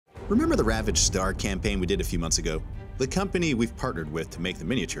Remember the Ravage Star campaign we did a few months ago? The company we've partnered with to make the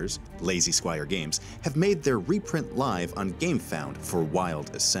miniatures, Lazy Squire Games, have made their reprint live on GameFound for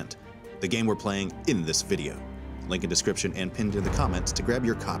Wild Assent, the game we're playing in this video. Link in description and pinned in the comments to grab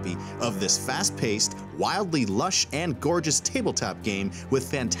your copy of this fast-paced, wildly lush and gorgeous tabletop game with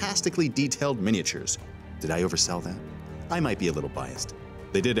fantastically detailed miniatures. Did I oversell that? I might be a little biased.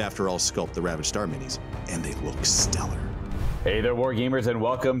 They did, after all, sculpt the Ravage Star minis, and they look stellar. Hey there, Wargamers, and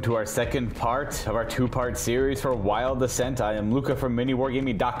welcome to our second part of our two-part series for Wild Assent. I am Luca from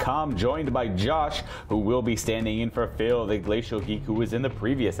MiniWarGaming.com, joined by Josh, who will be standing in for Phil, the Glacial Geek, who was in the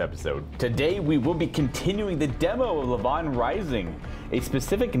previous episode. Today, we will be continuing the demo of Lavon Rising, a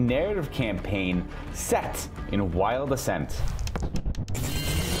specific narrative campaign set in Wild Assent.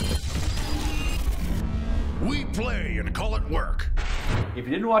 We play and call it work. If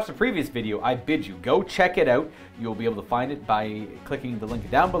you didn't watch the previous video, I bid you go check it out. You'll be able to find it by clicking the link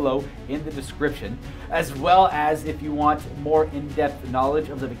down below in the description, as well as if you want more in-depth knowledge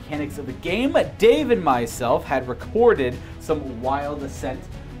of the mechanics of the game. Dave and myself had recorded some Wild Assent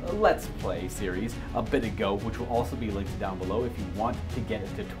Let's Play series a bit ago, which will also be linked down below if you want to get a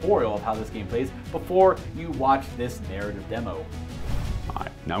tutorial of how this game plays before you watch this narrative demo.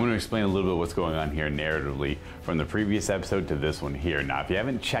 Alright, now I'm going to explain a little bit what's going on here narratively from the previous episode to this one here. Now, if you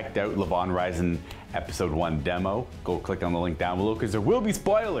haven't checked out Lavon Rising Episode 1 demo, go click on the link down below because there will be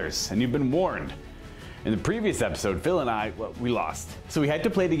spoilers, and you've been warned. In the previous episode, Phil and I, well, we lost. So we had to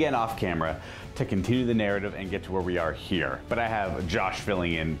play it again off camera to continue the narrative and get to where we are here. But I have Josh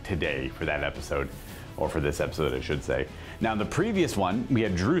filling in today for that episode, or for this episode, I should say. Now, in the previous one, we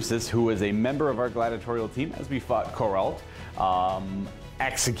had Drusus, who was a member of our gladiatorial team as we fought Coralt,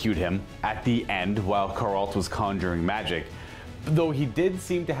 execute him at the end while Coralt was conjuring magic. Though he did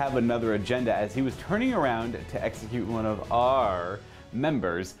seem to have another agenda as he was turning around to execute one of our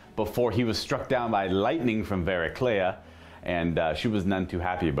members before he was struck down by lightning from Veraclea, and she was none too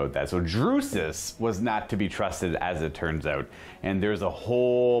happy about that. So Drusus was not to be trusted, as it turns out, and there's a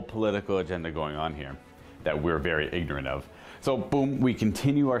whole political agenda going on here that we're very ignorant of. So boom, we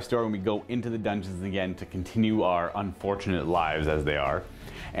continue our story and we go into the dungeons again to continue our unfortunate lives as they are.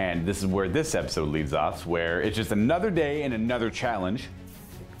 And this is where this episode leads off, where it's just another day and another challenge.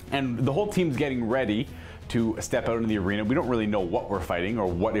 And the whole team's getting ready to step out into the arena. We don't really know what we're fighting or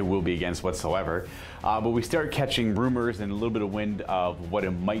what it will be against whatsoever. But we start catching rumors and a little bit of wind of what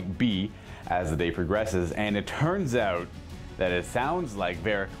it might be as the day progresses. And it turns out that it sounds like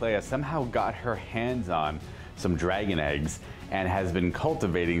Veraclea somehow got her hands on some dragon eggs and has been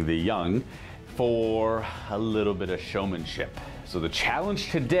cultivating the young for a little bit of showmanship. So the challenge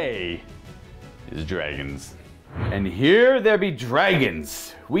today is dragons. And here there be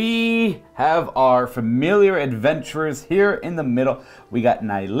dragons. We have our familiar adventurers here in the middle. We got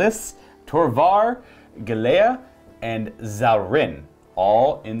Nihilus, Torvar, Galea, and Zaurin,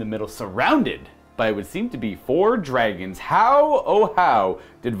 all in the middle, surrounded by it would seem to be 4 dragons. How, oh how,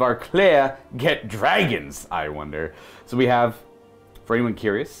 did Veraclea get dragons, I wonder? So we have, for anyone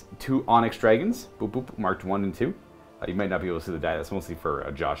curious, 2 onyx dragons, boop boop, marked 1 and 2. You might not be able to see the die. That's mostly for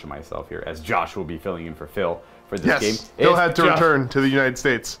Josh and myself here, as Josh will be filling in for Phil for this game. Phil had to return to the United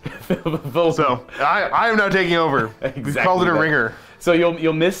States. So I am now taking over. Exactly. We called it a ringer. So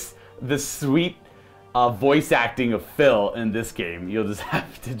you'll miss the sweet voice acting of Phil in this game. You'll just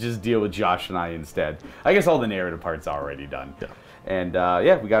have to just deal with Josh and I instead. I guess all the narrative part's already done. Yeah. And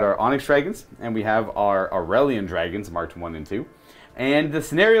yeah, we got our onyx dragons, and we have our Aurelian dragons marked 1 and 2. And the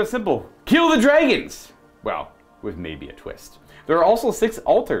scenario is simple: kill the dragons. Well, with maybe a twist. There are also 6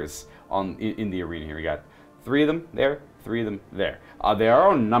 altars in the arena here. We got 3 of them there, 3 of them there. They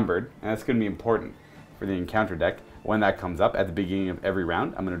are unnumbered, and that's going to be important for the encounter deck when that comes up at the beginning of every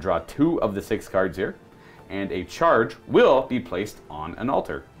round. I'm going to draw 2 of the 6 cards here, and a charge will be placed on an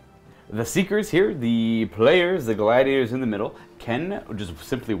altar. The seekers here, the players, the gladiators in the middle, can just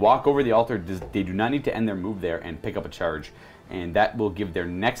simply walk over the altar. They do not need to end their move there and pick up a charge, and that will give their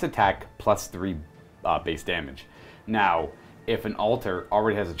next attack +3 base damage. Now, if an altar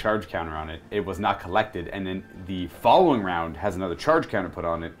already has a charge counter on it, it was not collected, and then the following round has another charge counter put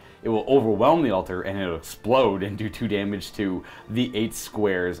on it, it will overwhelm the altar and it'll explode and do 2 damage to the 8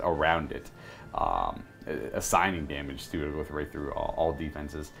 squares around it. Assigning damage to it, go right through all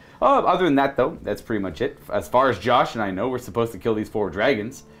defenses. Other than that, though, that's pretty much it. As far as Josh and I know, we're supposed to kill these 4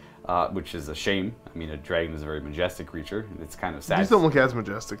 dragons, which is a shame. I mean, a dragon is a very majestic creature. It's kind of sad. These don't look as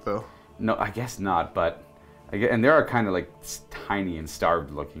majestic, though. No, I guess not, but... And they are kind of like tiny and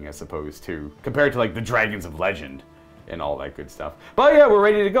starved looking, I suppose, too, compared to like the dragons of legend and all that good stuff. But yeah, we're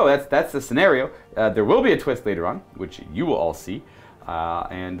ready to go. That's the scenario. There will be a twist later on, which you will all see.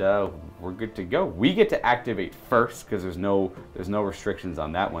 We're good to go. We get to activate first because there's no restrictions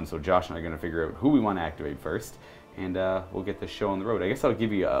on that one. So Josh and I are going to figure out who we want to activate first, and we'll get this show on the road. I guess I'll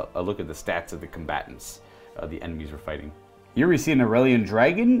give you a look at the stats of the combatants, the enemies we're fighting. Here we see an Aurelian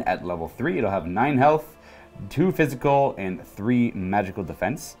Dragon at level 3. It'll have 9 health, 2 physical, and 3 magical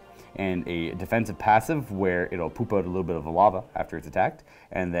defense. And a defensive passive where it'll poop out a little bit of lava after it's attacked.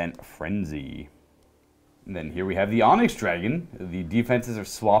 And then Frenzy. And then here we have the Onyx Dragon. The defenses are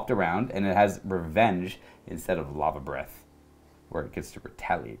swapped around, and it has Revenge instead of Lava Breath, where it gets to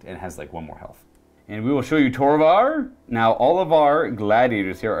retaliate, and it has like 1 more health. And we will show you Torvar. Now, all of our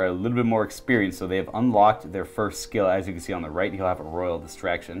gladiators here are a little bit more experienced, so they have unlocked their first skill. As you can see on the right, he'll have a Royal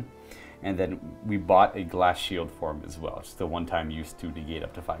Distraction. And then we bought a glass shield for him as well, just a one-time use to negate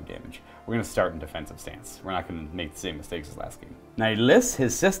up to 5 damage. We're going to start in defensive stance. We're not going to make the same mistakes as last game. Nihilus,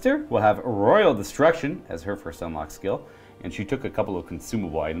 his sister, will have Royal Destruction as her first unlock skill, and she took a couple of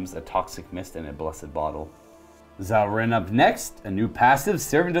consumable items, a Toxic Mist and a Blessed Bottle. Zalrin up next, a new passive,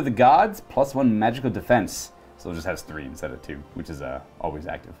 Servant of the Gods, +1 magical defense. So it just has 3 instead of 2, which is always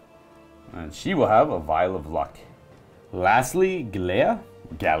active. And she will have a Vial of Luck. Lastly, Gallia,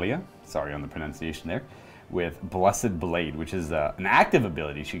 sorry on the pronunciation there, with Blessed Blade, which is an active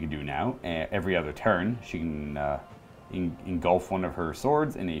ability she can do now. Every other turn, she can engulf one of her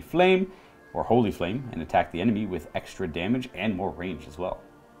swords in a flame, or holy flame, and attack the enemy with extra damage and more range as well.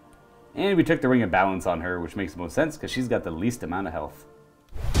 And we took the Ring of Balance on her, which makes the most sense because she's got the least amount of health.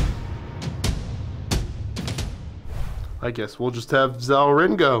 I guess we'll just have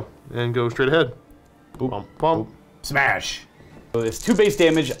Zalrin go and go straight ahead. Boop, Bump, bump. boop. Smash! So there's 2 base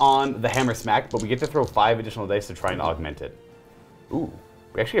damage on the Hammer Smack, but we get to throw 5 additional dice to try and augment it. Ooh,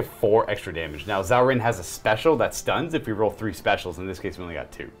 we actually have 4 extra damage. Now Zalrin has a special that stuns if we roll 3 specials. In this case, we only got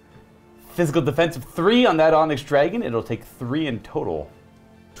 2. Physical defense of 3 on that Onyx Dragon. It'll take 3 in total.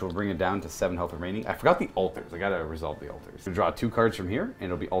 Which will bring it down to 7 health remaining. I forgot the altars. I gotta resolve the altars. We'll draw 2 cards from here, and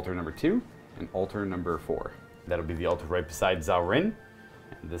it'll be altar number 2 and altar number 4. That'll be the altar right beside Zalrin,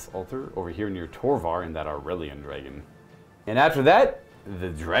 and this altar over here near Torvar and that Aurelian Dragon. And after that, the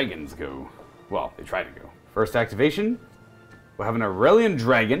dragons go. Well, they try to go. First activation, we'll have an Aurelian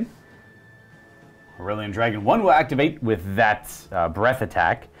Dragon. Aurelian Dragon 1 will activate with that breath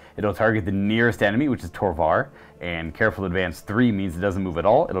attack. It'll target the nearest enemy, which is Torvar, and Careful Advance 3 means it doesn't move at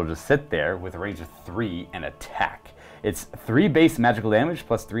all. It'll just sit there with a range of 3 and attack. It's 3 base magical damage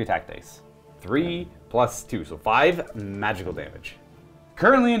plus 3 attack dice. 3 plus 2, so 5 magical damage.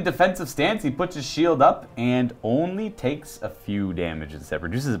 Currently in defensive stance, he puts his shield up and only takes a few damage instead.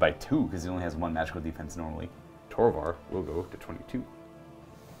 Reduces it by 2 because he only has 1 magical defense normally. Torvar will go to 22.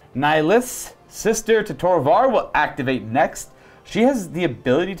 Nihilus, sister to Torvar, will activate next. She has the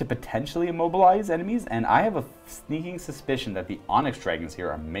ability to potentially immobilize enemies, and I have a sneaking suspicion that the Onyx Dragons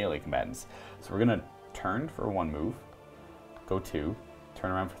here are melee combatants. So we're going to turn for 1 move, go 2,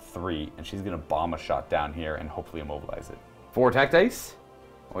 turn around for 3, and she's going to bomb a shot down here and hopefully immobilize it. 4 attack dice.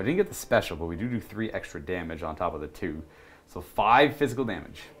 Oh, I didn't get the special, but we do 3 extra damage on top of the 2. So 5 physical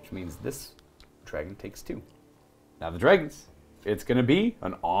damage, which means this dragon takes 2. Now the dragons, it's going to be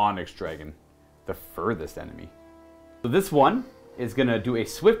an Onyx Dragon, the furthest enemy. So this one is going to do a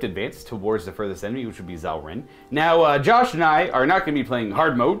swift advance towards the furthest enemy, which would be Zalrin. Now, Josh and I are not going to be playing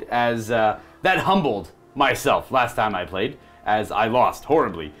hard mode, as that humbled myself last time I played, as I lost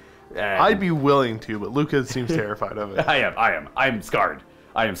horribly. I'd be willing to, but Lucas seems terrified of it. I'm scarred.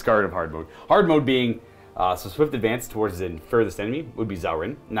 I am scarred of hard mode. Hard mode being, so swift advance towards the furthest enemy would be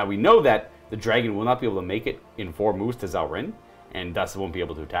Zalrin. Now we know that the dragon will not be able to make it in 4 moves to Zalrin, and thus it won't be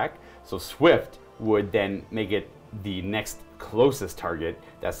able to attack. So swift would then make it the next closest target,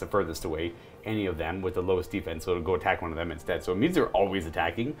 that's the furthest away, any of them with the lowest defense, so it'll go attack one of them instead. So it means they're always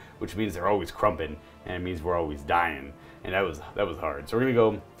attacking, which means they're always crumping, and it means we're always dying. And that was hard. So we're gonna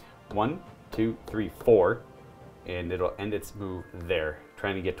go 1, 2, 3, 4, and it'll end its move there,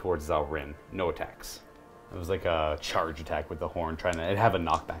 trying to get towards Zalrin. No attacks. It was like a charge attack with the horn, trying to have a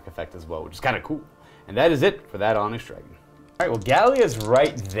knockback effect as well, which is kind of cool. And that is it for that Onyx Dragon. All right, well, Gallia's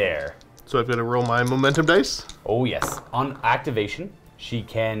right there. So I've got to roll my momentum dice? Oh yes. On activation, she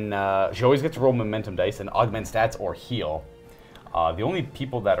can, she always gets to roll momentum dice and augment stats or heal. The only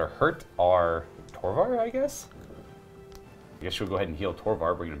people that are hurt are Torvar, I guess? I guess she'll go ahead and heal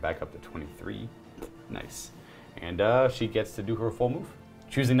Torvar, bringing him back up to 23. Nice. And she gets to do her full move.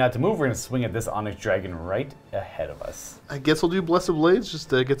 Choosing not to move, we're going to swing at this Onyx Dragon right ahead of us. I guess we'll do Blessed Blades just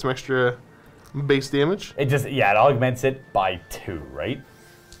to get some extra base damage. It just, yeah, it augments it by 2, right?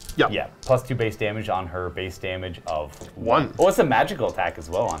 Yeah. Yeah, plus 2 base damage on her base damage of 1. Oh, it's a magical attack as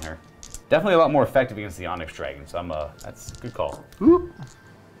well on her. Definitely a lot more effective against the Onyx Dragon, so that's a good call. Whoop.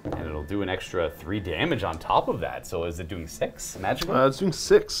 And it'll do an extra 3 damage on top of that. So is it doing 6 magically? It's doing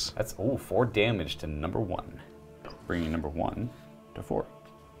 6. That's 4 damage to number 1, bringing number 1 to 4.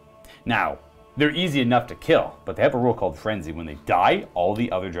 Now, they're easy enough to kill, but they have a rule called Frenzy. When they die, all the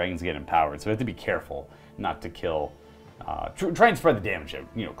other dragons get empowered, so we have to be careful not to kill. Try and spread the damage out,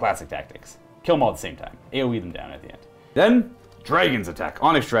 you know, classic tactics. Kill them all at the same time. AoE them down at the end. Then, dragons attack.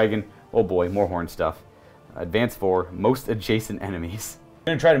 Onyx Dragon. Oh boy, more horn stuff. Advance 4, most adjacent enemies. I'm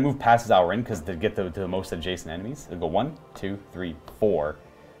going to try to move past Zalrin because to get to the most adjacent enemies. It'll go 1, 2, 3, 4.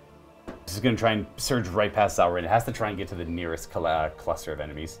 This is going to try and surge right past Zalrin. It has to try and get to the nearest cluster of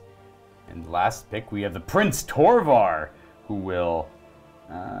enemies. And last pick, we have the Prince Torvar, who will,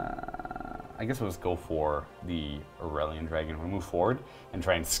 I guess we'll just go for the Aurelian Dragon. We'll move forward and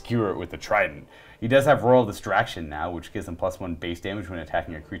try and skewer it with the Trident. He does have Royal Distraction now, which gives him +1 base damage when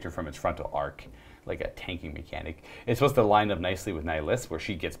attacking a creature from its frontal arc, like a tanking mechanic. It's supposed to line up nicely with Nihilist, where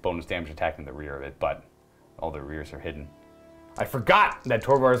she gets bonus damage attacking the rear of it, but all the rears are hidden. I forgot that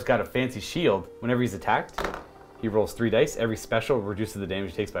Torvar's got a fancy shield. Whenever he's attacked, he rolls 3 dice. Every special reduces the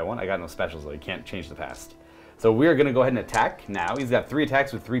damage he takes by 1. I got no specials, so he can't change the past. So we're going to go ahead and attack now. He's got 3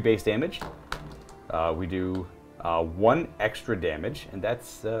 attacks with 3 base damage. We do 1 extra damage, and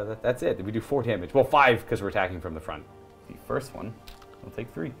that's it. We do 4 damage. Well, 5 because we're attacking from the front. The first one will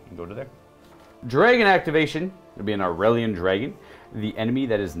take 3 and go to there. Dragon activation will be an Aurelian Dragon. The enemy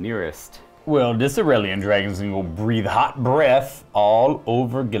that is nearest. Well, this Aurelian Dragon is going to go breathe hot breath all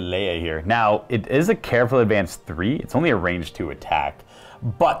over Galea here. Now, it is a careful advance 3. It's only a range 2 attack.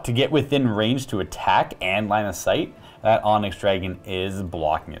 But to get within range to attack and line of sight, that Onyx Dragon is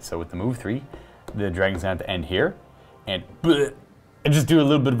blocking it. So with the move 3, the dragon's going to have to end here. And just do a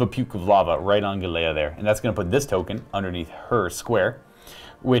little bit of a puke of lava right on Galea there. And that's going to put this token underneath her square.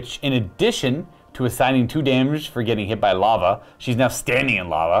 Which, in addition to assigning 2 damage for getting hit by lava, she's now standing in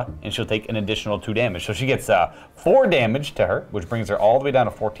lava, and she'll take an additional 2 damage. So she gets 4 damage to her, which brings her all the way down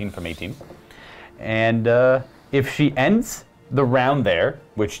to 14 from 18. And if she ends the round there,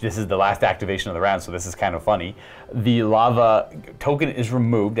 which this is the last activation of the round, so this is kind of funny, the lava token is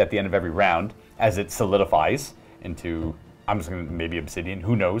removed at the end of every round as it solidifies into, I'm just going to maybe obsidian,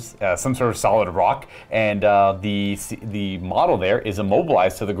 who knows, some sort of solid rock, and the model there is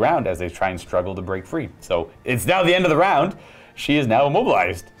immobilized to the ground as they try and struggle to break free. So it's now the end of the round. She is now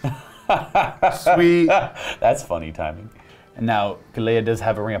immobilized. Sweet. That's funny timing. And now Galea does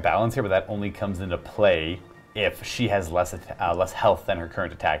have a Ring of Balance here, but that only comes into play if she has less health than her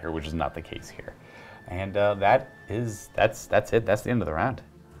current attacker, which is not the case here. And that's it. That's the end of the round.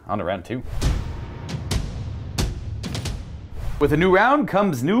 On to round 2. With a new round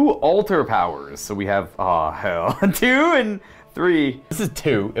comes new altar powers. So we have, 2 and 3. This is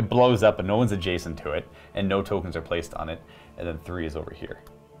 2. It blows up and no one's adjacent to it, and no tokens are placed on it. And then 3 is over here.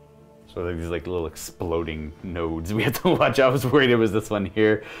 So these like little exploding nodes we have to watch out. I was worried it was this one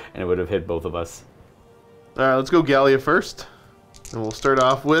here, and it would have hit both of us. All right, let's go Galea first. And we'll start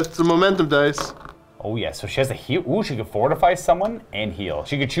off with some momentum dice. Oh yeah, so she has a heal. Ooh, she could fortify someone and heal.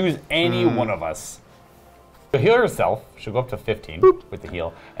 She could choose any one of us. She'll heal herself. She'll go up to 15 with the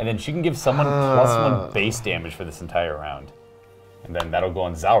heal. And then she can give someone +1 base damage for this entire round. And then that'll go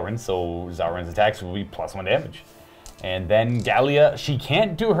on Zalrin, so Zalrin's attacks will be +1 damage. And then Galea, she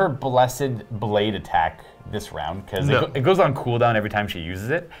can't do her Blessed Blade attack this round because it goes on cooldown every time she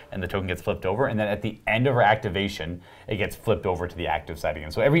uses it, and the token gets flipped over. And then at the end of her activation, it gets flipped over to the active side again.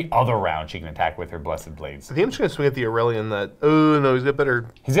 So every other round, she can attack with her Blessed Blades. I think I'm just gonna swing at the Aurelian. Oh no, he's got better.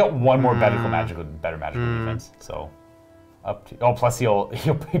 He's got 1 more better magical defense. So up to, plus he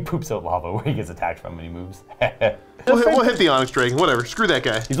poops out lava where he gets attacked from when he moves. We'll hit the Onyx Dragon. Whatever. Screw that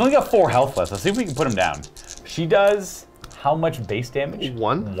guy. He's only got 4 health left. Let's see if we can put him down. She does how much base damage?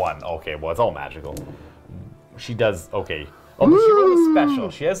 1. 1. Okay, well it's all magical. She does okay. Oh, but she rolled a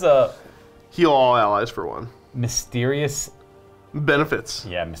special. She has a heal all allies for 1. Mysterious benefits.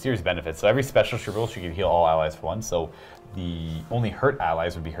 Yeah, mysterious benefits. So every special she rolls, she can heal all allies for 1. So the only hurt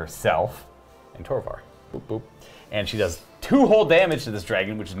allies would be herself and Torvar. Boop boop. And she does 2 whole damage to this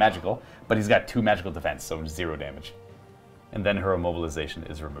dragon, which is magical, but he's got 2 magical defense, so 0 damage. And then her immobilization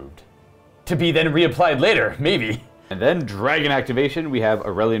is removed. To be then reapplied later, maybe. And then dragon activation, we have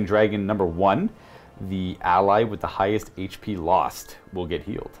Aurelian Dragon number 1. The ally with the highest HP lost will get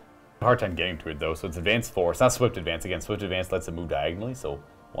healed. Hard time getting to it though, so it's advance 4. It's not swift advance. Again, swift advance lets it move diagonally, so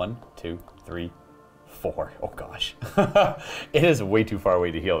 1, 2, 3, 4. Oh gosh. It is way too far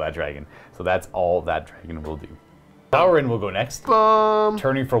away to heal that dragon. So that's all that dragon will do. Sauron will go next.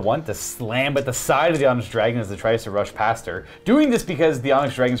 Turning for 1 to slam at the side of the Onyx Dragon as it tries to rush past her. Doing this because the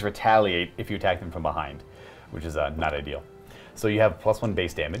Onyx Dragons retaliate if you attack them from behind, which is not ideal. So you have +1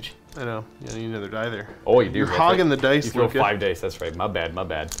 base damage. I know. You need another die there. Oh, you do. You're hogging the dice, You throw Luca. 5 dice. That's right. My bad. My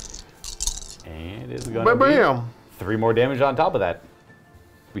bad. And it's gonna be 3 more damage on top of that.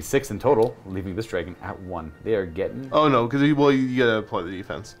 Be 6 in total, leaving this dragon at 1. They are getting. Oh no, because you gotta apply the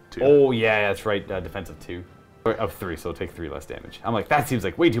defense too. Oh yeah, that's right. Defensive 2, or of 3, so it'll take 3 less damage. I'm like, that seems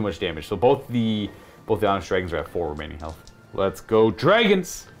like way too much damage. So both the Onyx Dragons are at 4 remaining health. Let's go,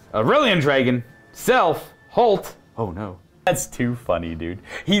 dragons! Aurelian Dragon, Self, Halt. Oh no. That's too funny, dude.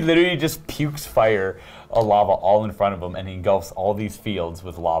 He literally just pukes fire, lava all in front of him, and he engulfs all these fields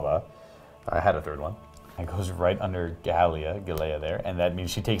with lava. I had a third one. It goes right under Galea there, and that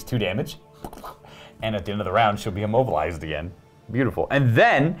means she takes 2 damage. And at the end of the round, she'll be immobilized again. Beautiful. And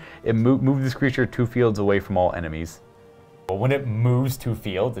then it moves this creature 2 fields away from all enemies. But when it moves 2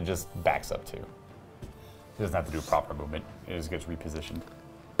 fields, it just backs up 2. It doesn't have to do a proper movement. It just gets repositioned.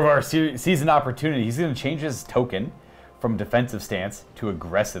 For our season opportunity, he's going to change his token from defensive stance to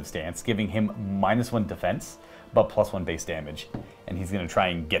aggressive stance, giving him -1 defense, but +1 base damage. And he's going to try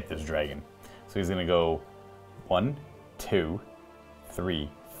and get this dragon. So he's going to go 1, 2,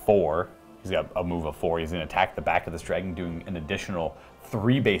 3, 4. He's got a move of 4. He's going to attack the back of this dragon, doing an additional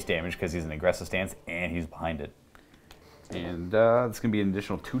 3 base damage because he's in aggressive stance and he's behind it. And it's going to be an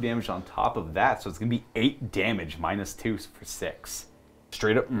additional 2 damage on top of that. So it's going to be 8 damage, -2 for 6.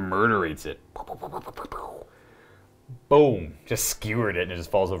 Straight up murderates it. Boom. Just skewered it and it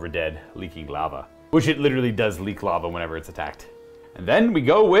just falls over dead, leaking lava. Which it literally does leak lava whenever it's attacked. And then we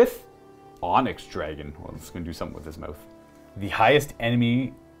go with Onyx Dragon. Well, it's going to do something with his mouth. The highest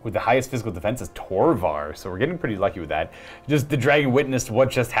enemy with the highest physical defense is Torvar, so we're getting pretty lucky with that. Just the dragon witnessed what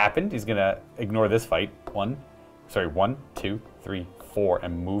just happened. He's going to ignore this fight. 1, 2, 3, 4,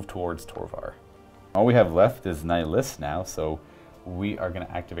 and move towards Torvar. All we have left is Nihilus now, so we are going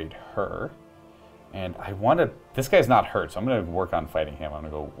to activate her. And I want to... This guy's not hurt, so I'm going to work on fighting him. I'm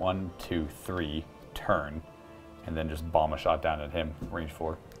going to go 1, 2, 3, turn, and then just bomb a shot down at him, range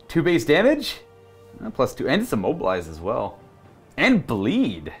 4. 2 base damage, +2, and it's immobilized as well. And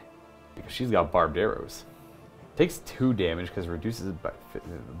bleed, because she's got barbed arrows. Takes 2 damage because it reduces it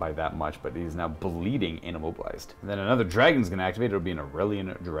by that much, but he's now bleeding and immobilized. And then another dragon's going to activate. It'll be an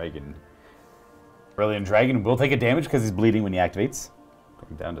Aurelian Dragon. Aurelian Dragon will take a damage because he's bleeding when he activates.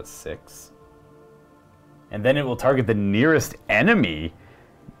 Going down to 6. And then it will target the nearest enemy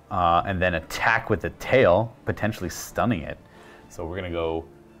and then attack with the tail, potentially stunning it. So we're going to go...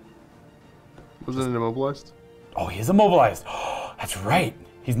 Wasn't it immobilized? Oh, he is immobilized. Oh, that's right.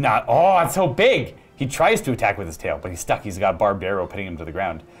 He's not. Oh, that's so big. He tries to attack with his tail, but he's stuck. He's got a barbed arrow pinning him to the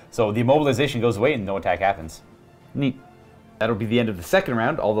ground. So the immobilization goes away and no attack happens. Neat. That'll be the end of the second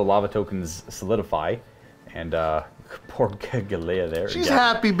round. All the lava tokens solidify. And poor Galea there. She's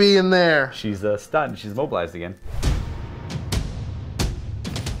happy being there. She's stunned. She's immobilized again.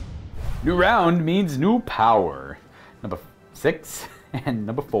 New round means new power. Number 6 and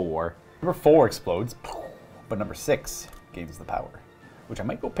number 4. Number 4 explodes, but number 6 gains the power, which I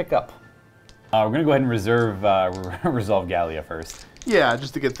might go pick up. We're going to go ahead and resolve Galea first. Yeah,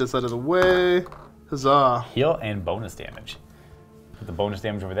 just to get this out of the way. Huzzah. Heal and bonus damage. Put the bonus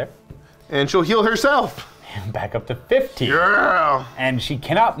damage over there. And she'll heal herself. And back up to 15. Yeah. And she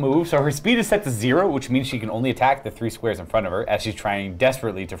cannot move, so her speed is set to 0, which means she can only attack the 3 squares in front of her as she's trying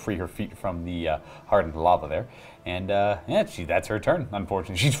desperately to free her feet from the hardened lava there. And yeah, that's her turn,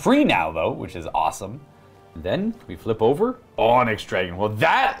 unfortunately. She's free now, though, which is awesome. Then we flip over. Onyx Dragon. Well,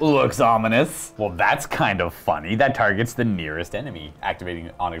 that looks ominous. Well, that's kind of funny. That targets the nearest enemy,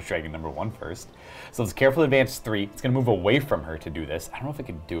 activating Onyx Dragon number 1 first. So it's careful advance 3. It's going to move away from her to do this. I don't know if it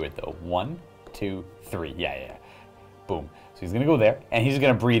can do it, though. 1, 2, 3. Yeah. Boom. So he's going to go there, and he's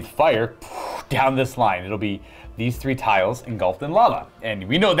going to breathe fire down this line. It'll be these 3 tiles engulfed in lava. And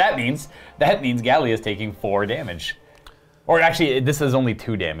we know what that means. That means Galea is taking 4 damage. Or actually, this is only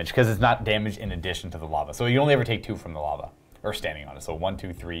 2 damage, because it's not damage in addition to the lava. So you only ever take 2 from the lava, or standing on it. So 1,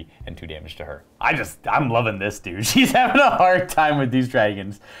 2, 3, and 2 damage to her. I'm loving this, dude. She's having a hard time with these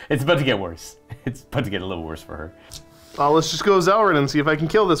dragons. It's about to get worse. It's about to get a little worse for her. Let's just go Zelrun and see if I can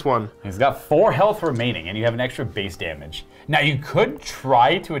kill this one. He's got 4 health remaining, and you have an extra base damage. Now, you could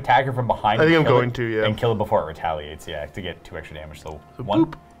try to attack her from behind. I think I'm going to, yeah. And kill it before it retaliates, yeah, to get 2 extra damage. So 1,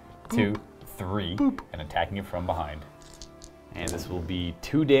 boop, 2, 3, and attacking it from behind. And this will be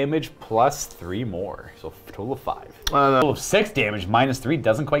 2 damage plus 3 more, so a total of 5. Total of 6 damage minus 3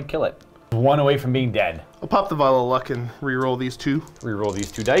 doesn't quite kill it. 1 away from being dead. I'll pop the vial of luck and re-roll these 2. Reroll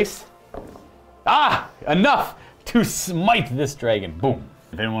these 2 dice. Ah! Enough! to smite this dragon. Boom.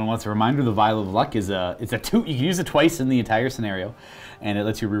 If anyone wants a reminder, the Vial of Luck is it's a 2. You can use it twice in the entire scenario, and it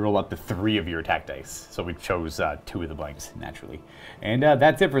lets you reroll up to 3 of your attack dice. So we chose 2 of the blanks, naturally. And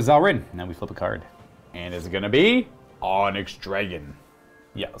that's it for Zalrin. Now we flip a card. And it's going to be Onyx Dragon.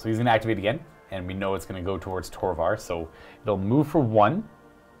 Yeah, so he's going to activate again, and we know it's going to go towards Torvar, so it'll move for 1,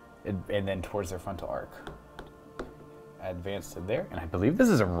 and then towards their frontal arc. Advance to there, and I believe this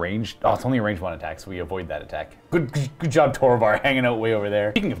is a ranged. Oh, it's only a range 1 attack, so we avoid that attack. Good job, Torvar, hanging out way over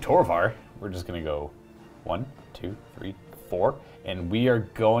there. Speaking of Torvar, we're just gonna go 1, 2, 3, 4, and we are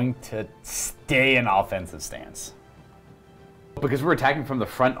going to stay in offensive stance. Because we're attacking from the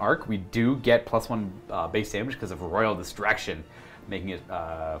front arc, we do get +1 base damage because of Royal Distraction, making it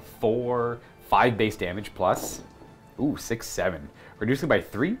 4, 5 base damage plus. Ooh, 6, 7. Reducing by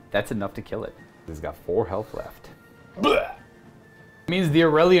 3. That's enough to kill it. It's got 4 health left. Blah. Means the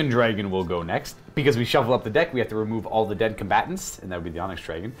Aurelian Dragon will go next. Because we shuffle up the deck, we have to remove all the dead combatants, and that would be the Onyx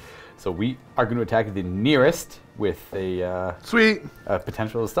Dragon. So we are going to attack the nearest with a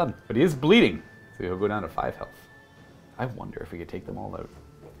potential stun. But he is bleeding, so he'll go down to 5 health. I wonder if we could take them all out.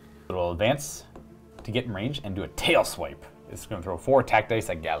 It'll advance to get in range and do a tail swipe. It's going to throw 4 attack dice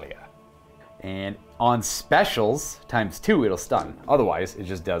at Gallia. And on specials, ×2, it'll stun. Otherwise, it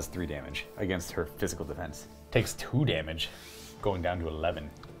just does 3 damage against her physical defense. Takes 2 damage, going down to 11.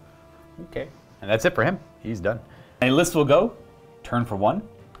 Okay, and that's it for him. He's done. And list will go, turn for 1,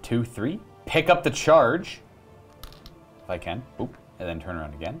 2, 3, pick up the charge, if I can, oop, and then turn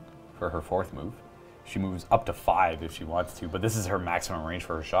around again for her 4th move. She moves up to 5 if she wants to, but this is her maximum range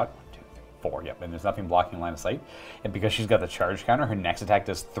for her shot. 1, 2, 3, 4, yep, and there's nothing blocking line of sight. And because she's got the charge counter, her next attack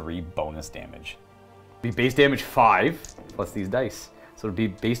does 3 bonus damage. It'll be base damage 5, plus these dice. So it'll be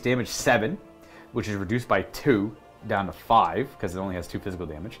base damage 7, which is reduced by 2 down to 5, because it only has 2 physical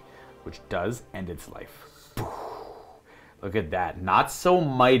damage, which does end its life. Look at that. Not so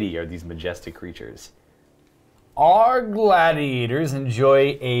mighty are these majestic creatures. Our gladiators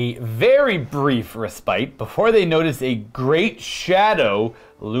enjoy a very brief respite before they notice a great shadow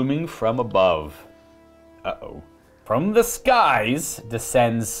looming from above. Uh-oh. From the skies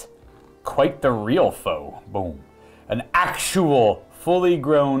descends quite the real foe. Boom. An actual, fully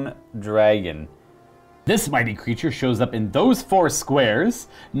grown dragon. This mighty creature shows up in those 4 squares,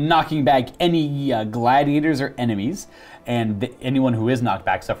 knocking back any gladiators or enemies, and anyone who is knocked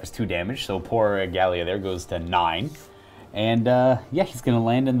back suffers 2 damage, so poor Gallia there goes to 9. And yeah, he's going to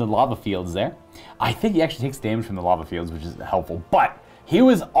land in the lava fields there. I think he actually takes damage from the lava fields, which is helpful, but he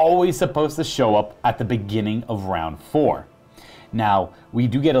was always supposed to show up at the beginning of round 4. Now, we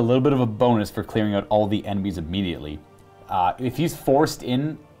do get a little bit of a bonus for clearing out all the enemies immediately. If he's forced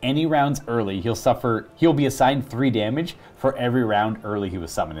in any rounds early, he'll be assigned 3 damage for every round early he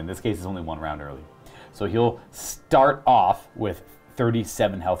was summoned. In this case, it's only 1 round early. So he'll start off with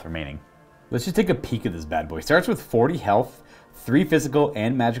 37 health remaining. Let's just take a peek at this bad boy. Starts with 40 health, 3 physical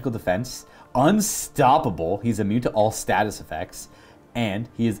and magical defense, unstoppable, he's immune to all status effects, and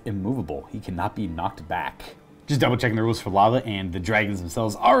he is immovable. He cannot be knocked back. Just double checking the rules for lava, and the dragons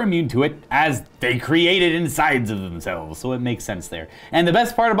themselves are immune to it as they created insides of themselves, so it makes sense there. And the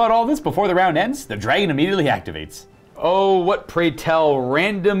best part about all this, before the round ends, the dragon immediately activates. Oh, what pray tell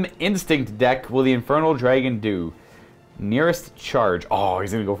random instinct deck will the Infernal Dragon do? Nearest charge. Oh,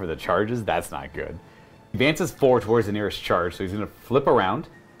 he's gonna go for the charges? That's not good. Advances 4 towards the nearest charge, so he's gonna flip around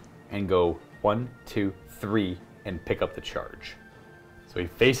and go 1, 2, 3, and pick up the charge. So he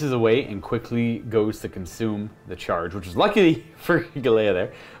faces away and quickly goes to consume the charge, which is luckily for Gallia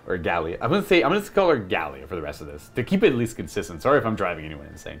there, or Gallia. I'm gonna call her Gallia for the rest of this, to keep it at least consistent. Sorry if I'm driving anyone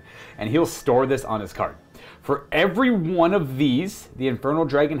insane. And he'll store this on his card. For every one of these the Infernal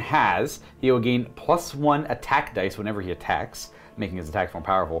Dragon has, he will gain +1 attack dice whenever he attacks, making his attacks more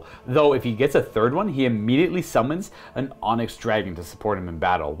powerful. Though if he gets a 3rd one, he immediately summons an Onyx Dragon to support him in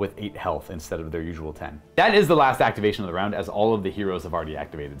battle with 8 health instead of their usual 10. That is the last activation of the round, as all of the heroes have already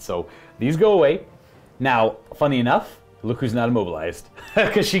activated. So these go away. Now, funny enough, look who's not immobilized,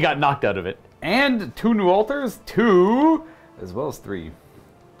 because she got knocked out of it. And 2 new altars, 2, as well as 3.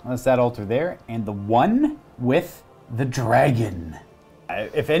 That's that altar there, and the one with the dragon.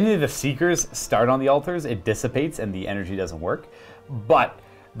 If any of the Seekers start on the altars, it dissipates and the energy doesn't work. But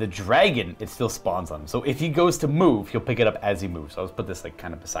the dragon, it still spawns on him. So if he goes to move, he'll pick it up as he moves. So I'll just put this like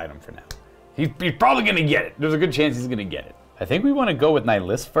kind of beside him for now. He's probably gonna get it. There's a good chance he's gonna get it. I think we want to go with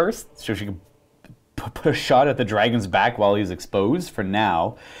Nihilist first, so she can put a shot at the dragon's back while he's exposed for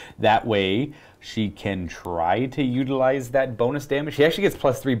now. That way she can try to utilize that bonus damage. She actually gets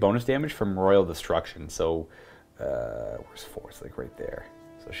 +3 bonus damage from Royal Destruction. So where's 4? It's like right there.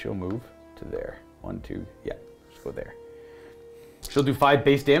 So she'll move to there. 1, 2, yeah. go there. She'll do 5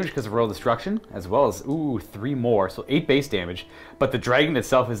 base damage because of Royal Destruction, as well as, 3 more, so 8 base damage. But the dragon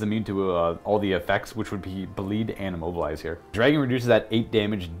itself is immune to all the effects, which would be Bleed and Immobilize here. Dragon reduces that 8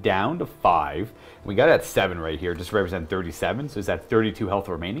 damage down to 5. We got it at 7 right here, just to represent 37, so it's at 32 health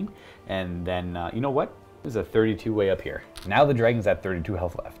remaining. And then, you know what? There's a 32 way up here. Now the dragon's at 32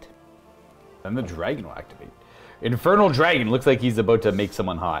 health left. Then the dragon will activate. Infernal Dragon looks like he's about to make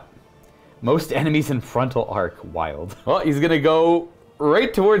someone hot. Most enemies in frontal arc, wild. Well, he's gonna go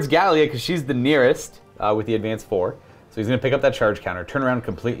right towards Gallia because she's the nearest with the advance 4. So he's gonna pick up that charge counter, turn around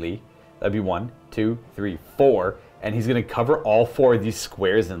completely. That'd be 1, 2, 3, 4. And he's gonna cover all 4 of these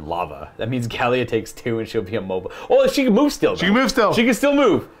squares in lava. That means Gallia takes 2 and she'll be immobile. Oh, she can move still, though. She can move still. She can still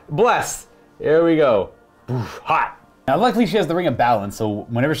move. Bless. There we go. Oof, hot. Now, luckily she has the Ring of Balance, so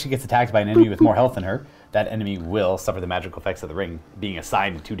whenever she gets attacked by an enemy with more health than her, that enemy will suffer the magical effects of the ring, being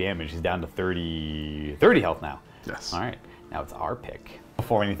assigned 2 damage. He's down to 30 health now. Yes. All right, now it's our pick.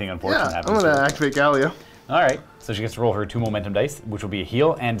 Before anything unfortunate happens. I'm going to activate Gallia. All right, so she gets to roll her 2 momentum dice, which will be a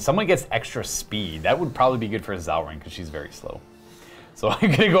heal, and someone gets extra speed. That would probably be good for Zalrin, because she's very slow. So I'm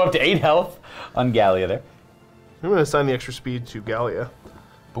going to go up to 8 health on Gallia there. I'm going to assign the extra speed to Gallia.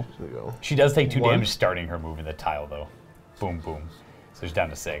 Boom. There we go. She does take 2 1. damage starting her move in the tile, though. Boom, boom. So she's down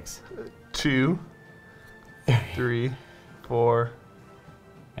to 6. 2, 3, 4,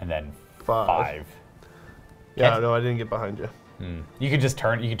 and then 5. 5. Yeah, no, I didn't get behind you. You could just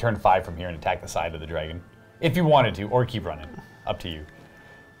turn. You could turn 5 from here and attack the side of the dragon, if you wanted to, or keep running. Up to you.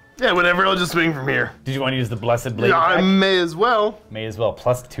 Yeah, whatever. I'll just swing from here. Did you want to use the Blessed Blade? Yeah, attack? I may as well. May as well.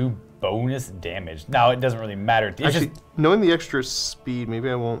 Plus 2 bonus damage. Now it doesn't really matter. It's Actually, just, knowing the extra speed,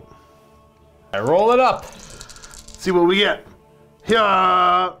 maybe I won't. I roll it up. See what we get.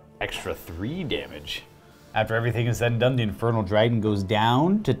 Yeah. Extra 3 damage. After everything is said and done, the Infernal Dragon goes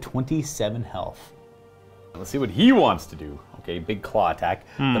down to 27 health. Let's see what he wants to do. Okay, big claw attack.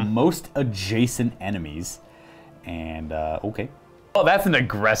 The most adjacent enemies. And, okay. Oh, that's an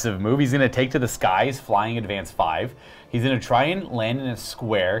aggressive move. He's going to take to the skies, flying advance 5. He's going to try and land in a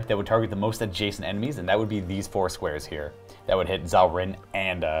square that would target the most adjacent enemies, and that would be these 4 squares here. That would hit Zalrin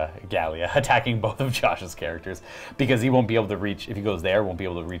and Gallia, attacking both of Josh's characters. Because he won't be able to reach, if he goes there, won't be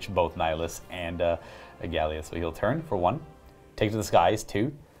able to reach both Nihilus and Gallia. So he'll turn for 1, take to the skies,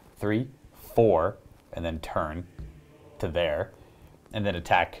 2, 3, 4, and then turn to there, and then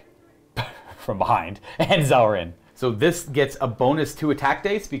attack from behind, and Zalrin. So this gets a bonus 2 attack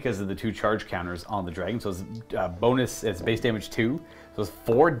dice because of the 2 charge counters on the dragon. So it's bonus, it's base damage 2. So it's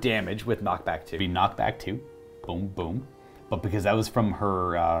 4 damage with knockback 2. Be knockback 2, boom, boom. But because that was from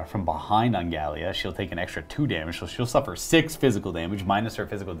her, from behind on Gallia, she'll take an extra 2 damage. So she'll suffer 6 physical damage minus her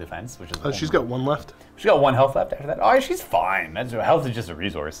physical defense, which is. She's got 1 left. She's got 1 health left after that. Oh, she's fine. That's, health is just a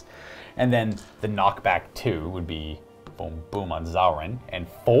resource. And then the knockback 2 would be boom, boom on Zalrin, and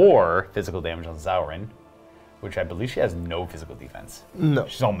 4 physical damage on Zalrin, which I believe she has no physical defense. No.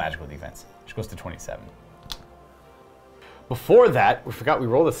 She's all magical defense. She goes to 27. Before that, we forgot we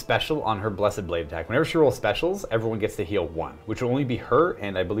rolled a special on her Blessed Blade attack. Whenever she rolls specials, everyone gets to heal 1, which will only be her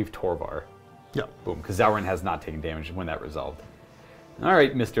and I believe Torvar. Yeah. Boom, because Zalrin has not taken damage when that resolved. All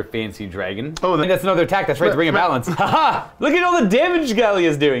right, Mr. Fancy Dragon. Oh, I think that's another attack. That's right, the Ring of Balance. Haha! Look at all the damage Gallia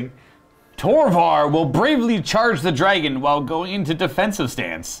is doing. Torvar will bravely charge the dragon while going into defensive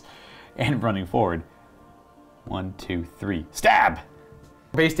stance and running forward. 1, 2, 3. Stab!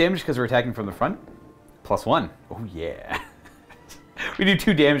 Base damage because we're attacking from the front. Plus 1. Oh, yeah. We do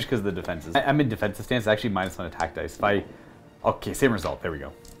 2 damage because of the defenses. I'm in defensive stance, actually -1 attack dice. If I... Okay, same result. There we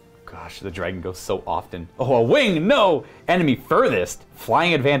go. Gosh, the dragon goes so often. Oh, a wing! No! Enemy furthest.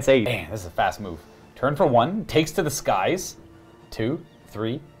 Flying advance 8. Man, this is a fast move. Turn for 1. Takes to the skies. 2,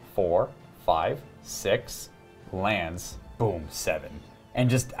 3, 4, 5, 6. Lands. Boom, 7. And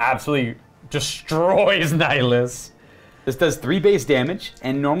just absolutely destroys Nihilus. This does 3 base damage,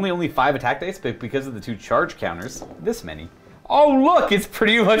 and normally only 5 attack dice, but because of the 2 charge counters, this many. Oh look, it's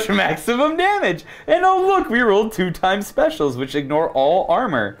pretty much maximum damage! And oh look, we rolled 2 times specials, which ignore all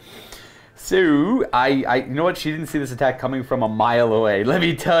armor. So, you know what, she didn't see this attack coming from a mile away. Let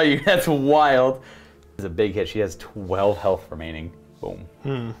me tell you, that's wild. It's a big hit, she has 12 health remaining. Boom.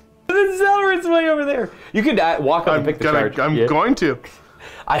 The Zalrin's way over there. You can walk up and pick the charge. I'm going to.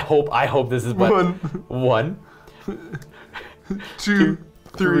 I hope this is what. 1, 2,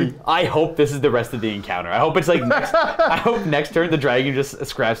 3. I hope this is the rest of the encounter. I hope it's like next, I hope next turn the dragon just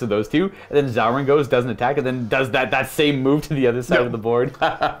scraps to those 2, and then Zalrin goes, doesn't attack, and then does that same move to the other side of the board.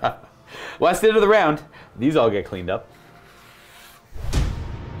 Well, that's the end of the round. These all get cleaned up.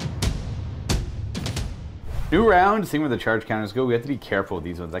 New round, seeing where the charge counters go. We have to be careful with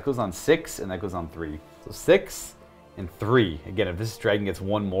these ones. That goes on 6 and that goes on 3. So 6 and 3. Again, if this dragon gets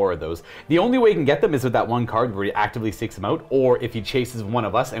one more of those, the only way you can get them is with that one card where he actively seeks them out, or if he chases one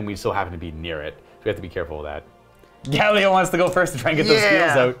of us and we still happen to be near it. So we have to be careful with that. Gallia wants to go first to try and get those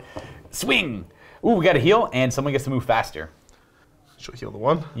heals out. Swing! Ooh, we got a heal, and someone gets to move faster. She'll heal the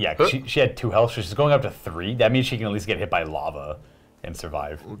 1. Yeah, because she had 2 health, so she's going up to 3. That means she can at least get hit by lava and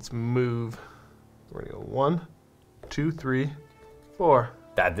survive. Let's move. We're gonna go 1, 2, 3, 4.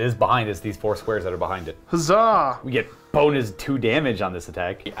 That is behind us, these 4 squares that are behind it. Huzzah! We get bonus 2 damage on this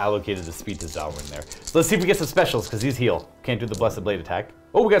attack. We allocated the speed to Zalrin there. So let's see if we get some specials, because these heal. Can't do the Blessed Blade attack.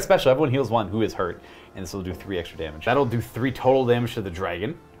 Oh, we got special. Everyone heals 1 who is hurt. And this will do 3 extra damage. That'll do 3 total damage to the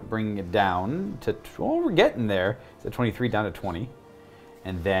dragon. Bringing it down to, oh, we're getting there. It's at 23 down to 20.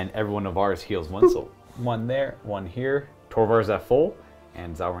 And then everyone of ours heals 1. So 1 there, 1 here. Torvar's at full.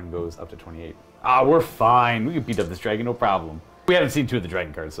 And Zalrin goes up to 28. Ah, we're fine. We can beat up this dragon, no problem. We haven't seen 2 of the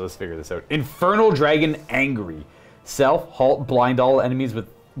dragon cards, so let's figure this out. Infernal Dragon Angry. Self, halt, blind all enemies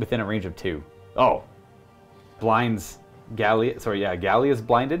within a range of 2. Oh. Blinds Gallia. Sorry, yeah, Gallia's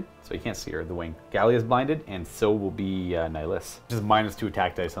blinded, so you can't see her, the wing. Gallia's blinded, and so will be Nihilus. Just -2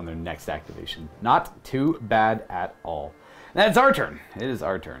 attack dice on their next activation. Not too bad at all. And it's our turn. It is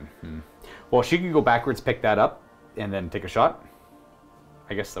our turn. Well, she can go backwards, pick that up, and then take a shot.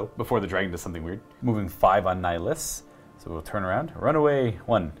 I guess so, before the dragon does something weird. Moving 5 on Nihilus. So we'll turn around, run away.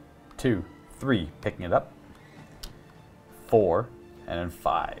 1, 2, 3, picking it up. 4, and then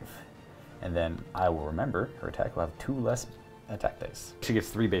 5. And then I will remember her attack will have 2 less attack dice. She gets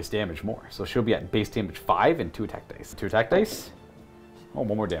 3 base damage more. So she'll be at base damage 5 and 2 attack dice. 2 attack dice. Oh,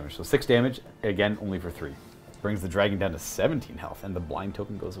 1 more damage. So 6 damage, again, only for 3. Brings the dragon down to 17 health, and the blind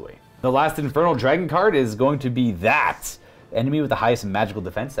token goes away. The last Infernal Dragon card is going to be that. Enemy with the highest magical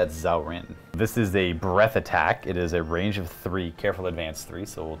defense, that's Zalrin. This is a breath attack. It is a range of 3, careful advance 3,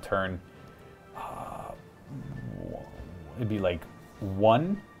 so we'll turn, it'd be like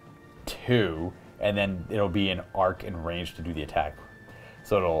 1, 2, and then it'll be an arc and range to do the attack.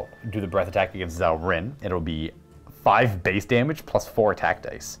 So it'll do the breath attack against Zalrin. It'll be 5 base damage plus 4 attack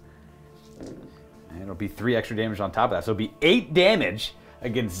dice. And it'll be 3 extra damage on top of that. So it'll be 8 damage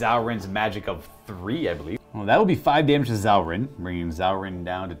against Zalrin's magic of 3, I believe. Well, that will be 5 damage to Zalrin, bringing Zalrin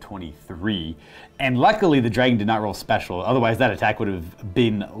down to 23. And luckily, the dragon did not roll special. Otherwise, that attack would have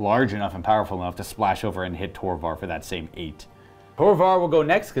been large enough and powerful enough to splash over and hit Torvar for that same 8. Torvar will go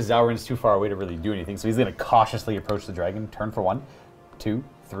next because Zalrin's too far away to really do anything. So he's going to cautiously approach the dragon. Turn for 1, 2,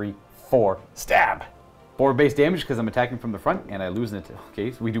 3, 4. Stab! 4 base damage because I'm attacking from the front and I lose it.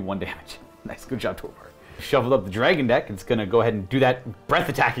 Okay, so we do 1 damage. Nice, good job, Torvar. Shuffled up the dragon deck. It's going to go ahead and do that breath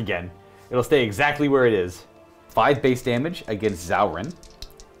attack again. It'll stay exactly where it is. 5 base damage against Zalrin.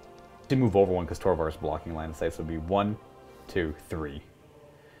 To move over 1 because Torvar is blocking line of sight, so it'll be 1, 2, 3.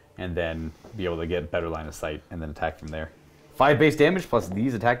 And then be able to get better line of sight and then attack from there. 5 base damage plus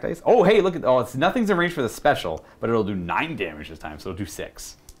these attack dice. Oh, hey, look at, oh, it's nothing's in range for the special, but it'll do 9 damage this time, so it'll do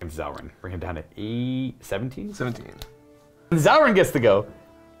 6. Against Zalrin. Bring him down to 17? 17. And Zalrin gets to go.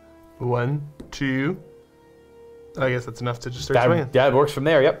 1, 2. I guess that's enough to just start swinging. Yeah, it works from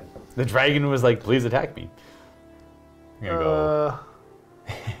there, yep. The dragon was like, please attack me. I'm gonna go.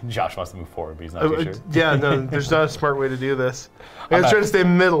 Josh wants to move forward, but he's not too sure. Yeah, no, there's not a smart way to do this. I'm trying to stay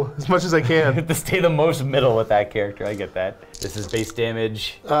middle as much as I can. To stay the most middle with that character, I get that. This is base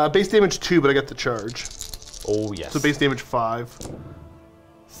damage. Base damage 2, but I got the charge. Oh, yes. So base damage 5.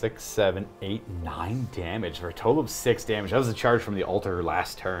 6, 7, 8, 9 damage for a total of 6 damage. That was a charge from the altar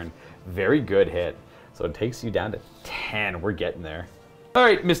last turn. Very good hit. So it takes you down to 10. We're getting there. All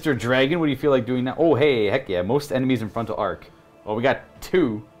right, Mr. Dragon, what do you feel like doing now? Oh, hey, heck yeah. Most enemies in frontal arc. Well, we got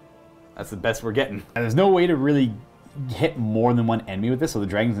 2. That's the best we're getting. And there's no way to really hit more than 1 enemy with this, so the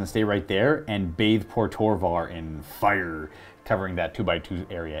dragon's gonna stay right there and bathe poor Torvar in fire, covering that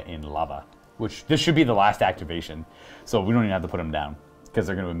 2x2 area in lava. Which, this should be the last activation. So we don't even have to put him down, because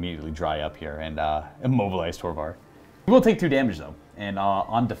they're gonna immediately dry up here and immobilize Torvar. We will take 2 damage though. And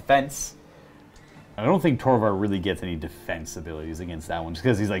on defense, I don't think Torvar really gets any defense abilities against that one, just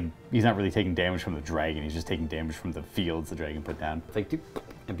because he's not really taking damage from the dragon, he's just taking damage from the fields the dragon put down. Take 2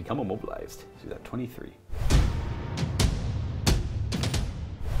 and become immobilized. So that 23.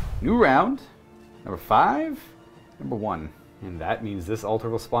 New round, number 5, number 1. And that means this altar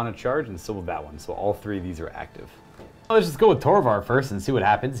will spawn a charge, and so will that one. So all 3 of these are active. Well, let's just go with Torvar first and see what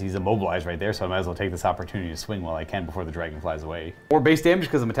happens. He's immobilized right there, so I might as well take this opportunity to swing while I can before the dragon flies away. 4 base damage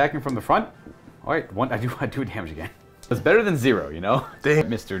because I'm attacking from the front. All right, I do damage again. It's better than 0, you know?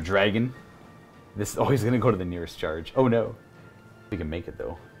 Damn. Mr. Dragon. This, oh, he's gonna go to the nearest charge. Oh no. We can make it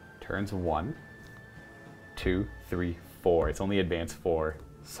though. Turns 1, 2, 3, 4. It's only advanced 4.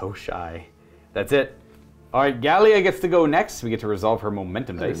 So shy. That's it. All right, Gallia gets to go next. We get to resolve her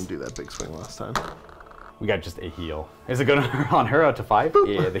momentum I dice. didn't do that big swing last time. We got just a heal. Is it going on her out to 5?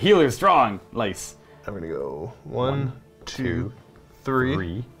 Boop. Yeah, the healer is strong. Nice. I'm gonna go 1, 2,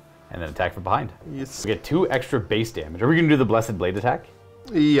 3. And then attack from behind. Yes. We get 2 extra base damage. Are we gonna do the Blessed Blade attack?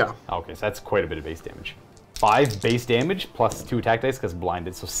 Yeah. Okay, so that's quite a bit of base damage. 5 base damage plus 2 attack dice because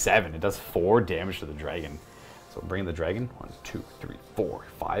blinded, so 7. It does 4 damage to the dragon. So bring the dragon. 1, 2, 3, 4.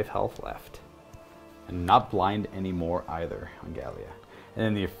 5 health left. And not blind anymore either on Gallia. And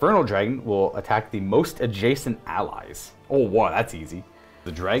then the Infernal Dragon will attack the most adjacent allies. Oh, wow, that's easy.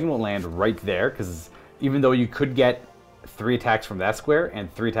 The dragon will land right there, because even though you could get 3 attacks from that square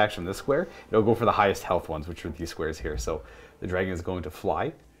and 3 attacks from this square, it'll go for the highest health ones, which are these squares here. So the dragon is going to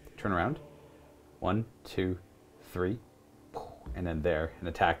fly, turn around, 1, 2, 3, and then there, and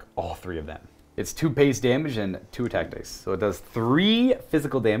attack all 3 of them. It's 2 base damage and 2 attack dice. So it does 3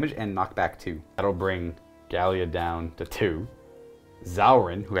 physical damage and knock back 2. That'll bring Gallia down to 2.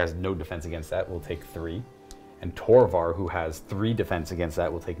 Zaurin, who has no defense against that, will take 3. And Torvar, who has 3 defense against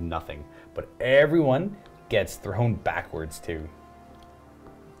that, will take nothing. But everyone gets thrown backwards too.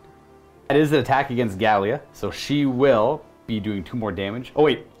 That is an attack against Gallia, so she will be doing 2 more damage. Oh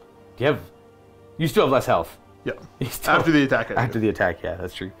wait, you still have less health. Yeah. After the attack. After the attack, yeah,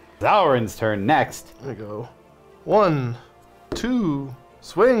 that's true. Zaurin's turn next. There we go. 1, 2,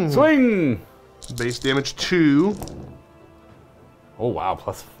 swing. Swing! Base damage 2. Oh wow,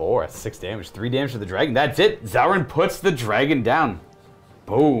 plus 4, that's 6 damage. 3 damage to the dragon. That's it. Zaurin puts the dragon down.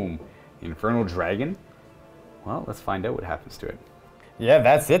 Boom. The Infernal Dragon. Well, let's find out what happens to it. Yeah,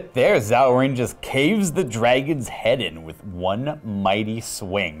 that's it there. Zaurin just caves the dragon's head in with one mighty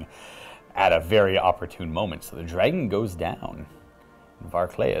swing at a very opportune moment. So the dragon goes down.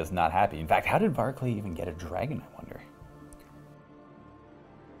 Varclea is not happy. In fact, how did Varclea even get a dragon, I wonder?